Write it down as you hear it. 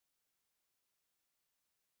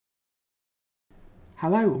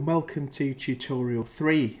Hello and welcome to tutorial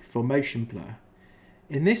 3 for motion blur.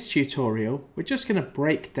 In this tutorial we're just going to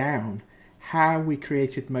break down how we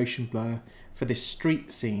created motion blur for this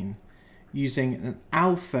street scene using an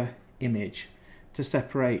alpha image to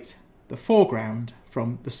separate the foreground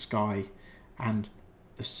from the sky and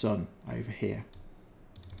the sun over here.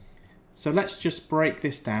 So let's just break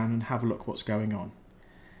this down and have a look what's going on.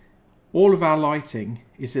 All of our lighting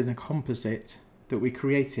is in a composite that we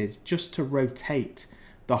created just to rotate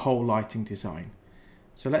the whole lighting design.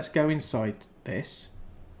 So let's go inside this.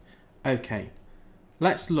 Okay,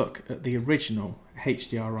 let's look at the original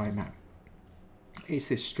HDRI map. It's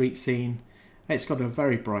this street scene. It's got a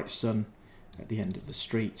very bright sun at the end of the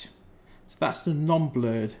street. So that's the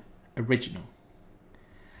non-blurred original.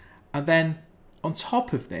 And then on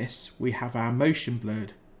top of this we have our motion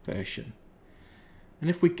blurred version. And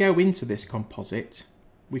if we go into this composite,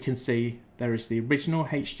 we can see there is the original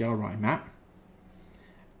HDRI map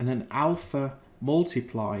and an alpha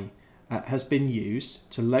multiply has been used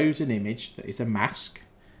to load an image that is a mask.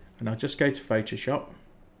 And I'll just go to Photoshop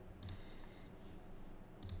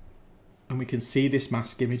and we can see this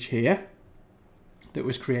mask image here that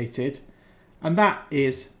was created, and that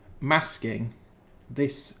is masking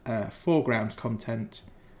this foreground content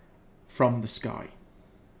from the sky.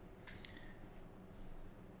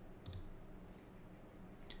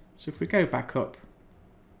 So if we go back up,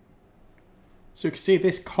 so you can see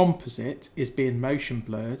this composite is being motion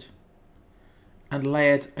blurred and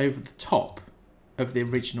layered over the top of the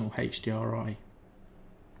original HDRI.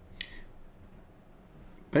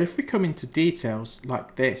 But if we come into details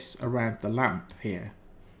like this around the lamp here,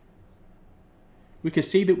 we can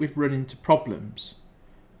see that we've run into problems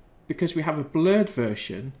because we have a blurred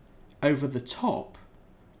version over the top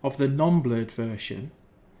of the non-blurred version.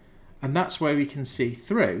 And that's where we can see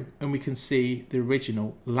through and we can see the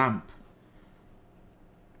original lamp.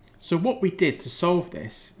 So what we did to solve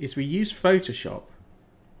this is we used Photoshop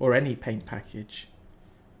or any paint package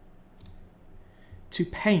to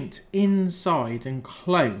paint inside and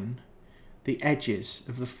clone the edges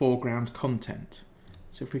of the foreground content.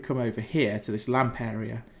 So if we come over here to this lamp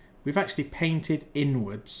area, we've actually painted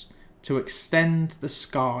inwards to extend the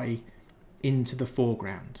sky into the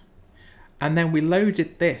foreground. And then we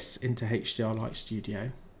loaded this into HDR Light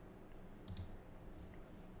Studio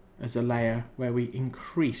as a layer where we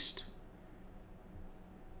increased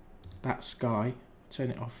that sky, turn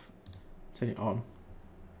it off, turn it on.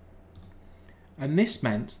 And this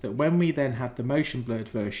meant that when we then had the motion blurred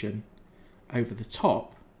version over the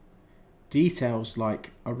top, details like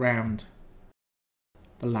around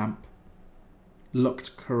the lamp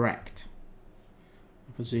looked correct.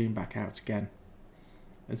 If I zoom back out again,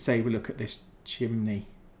 and say we look at this chimney,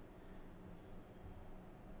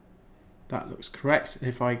 that looks correct. And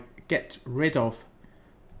if I get rid of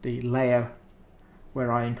the layer where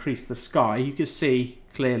I increase the sky, you can see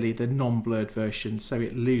clearly the non-blurred version, so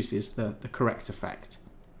it loses the correct effect.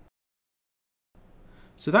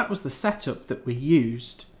 So that was the setup that we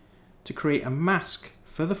used to create a mask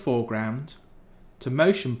for the foreground, to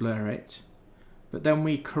motion blur it, but then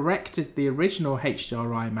we corrected the original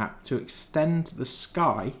HDRI map to extend the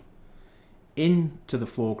sky into the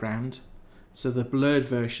foreground so the blurred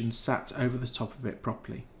version sat over the top of it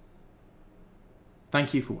properly.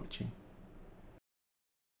 Thank you for watching.